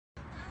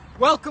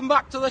Welcome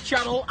back to the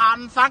channel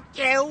and thank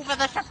you for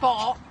the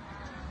support.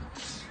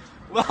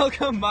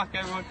 Welcome back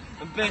everyone,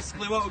 and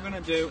basically what we're going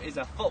to do is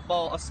a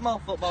small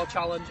football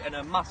challenge and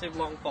a massive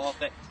long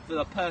forfeit for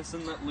the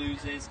person that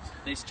loses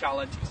this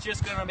challenge. It's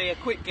just going to be a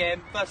quick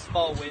game, first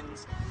 4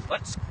 wins.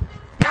 Let's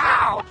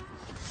go!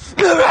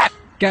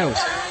 Go!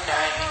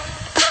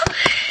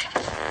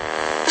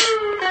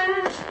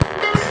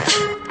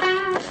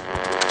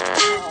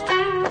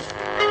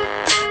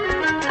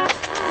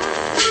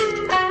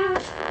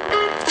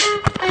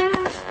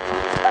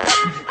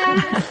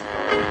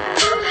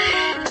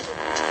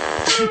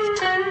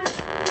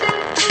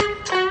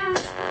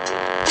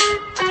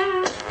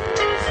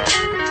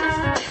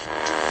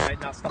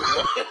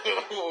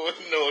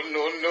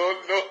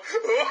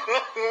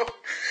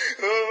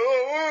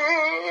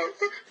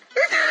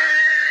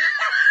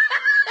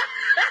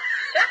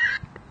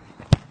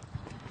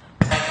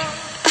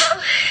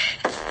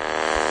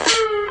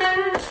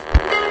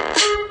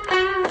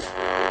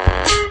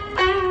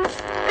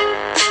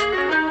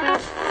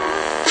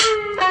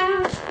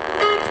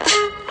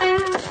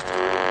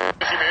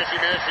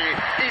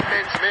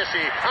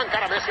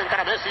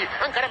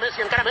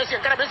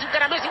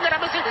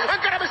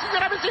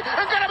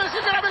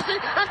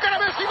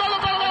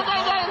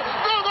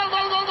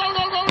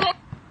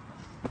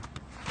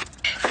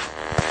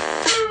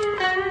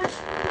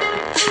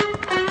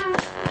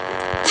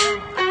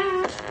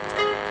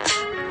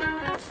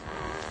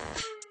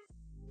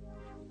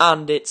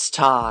 And it's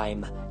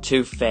time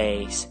to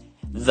face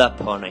the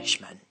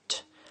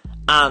punishment.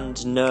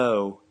 And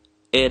no,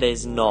 it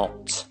is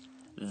not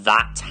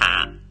that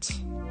hat.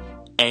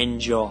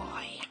 Enjoy.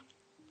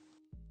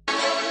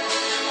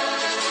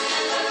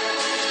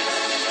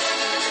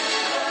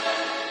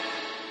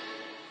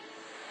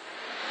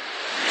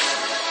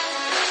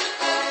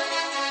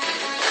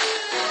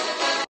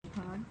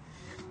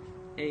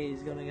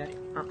 He's gonna get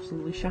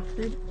absolutely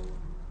shafted.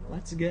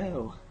 Let's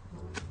go.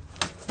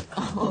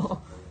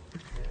 Oh.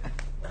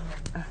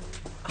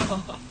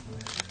 Oh.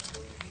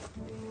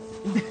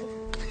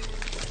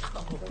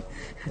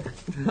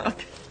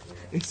 Look,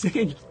 it's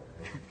in.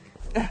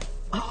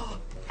 Oh.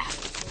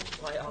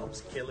 My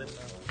arm's killing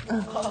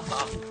now.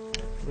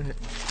 Oh.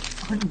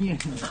 Onion.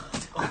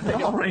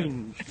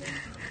 Orange.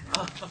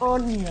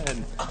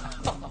 Onion.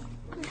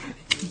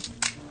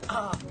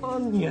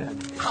 Onion.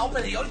 How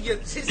many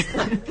onions is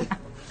that?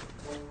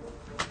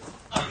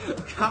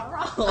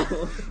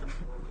 Carol!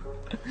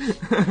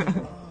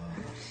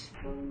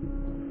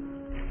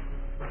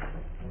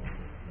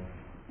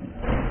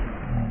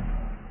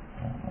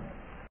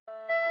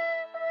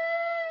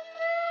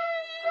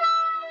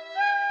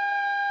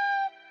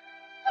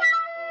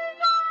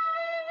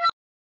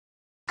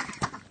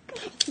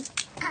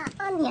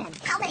 Onion.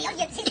 How many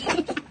onions is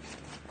that?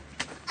 Carol!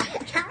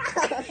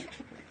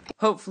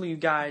 Hopefully you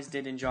guys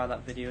did enjoy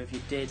that video. If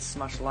you did,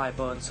 smash the like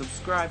button,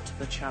 subscribe to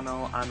the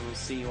channel, and we'll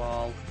see you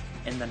all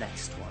in the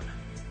next one.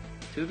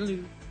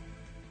 Toodaloo.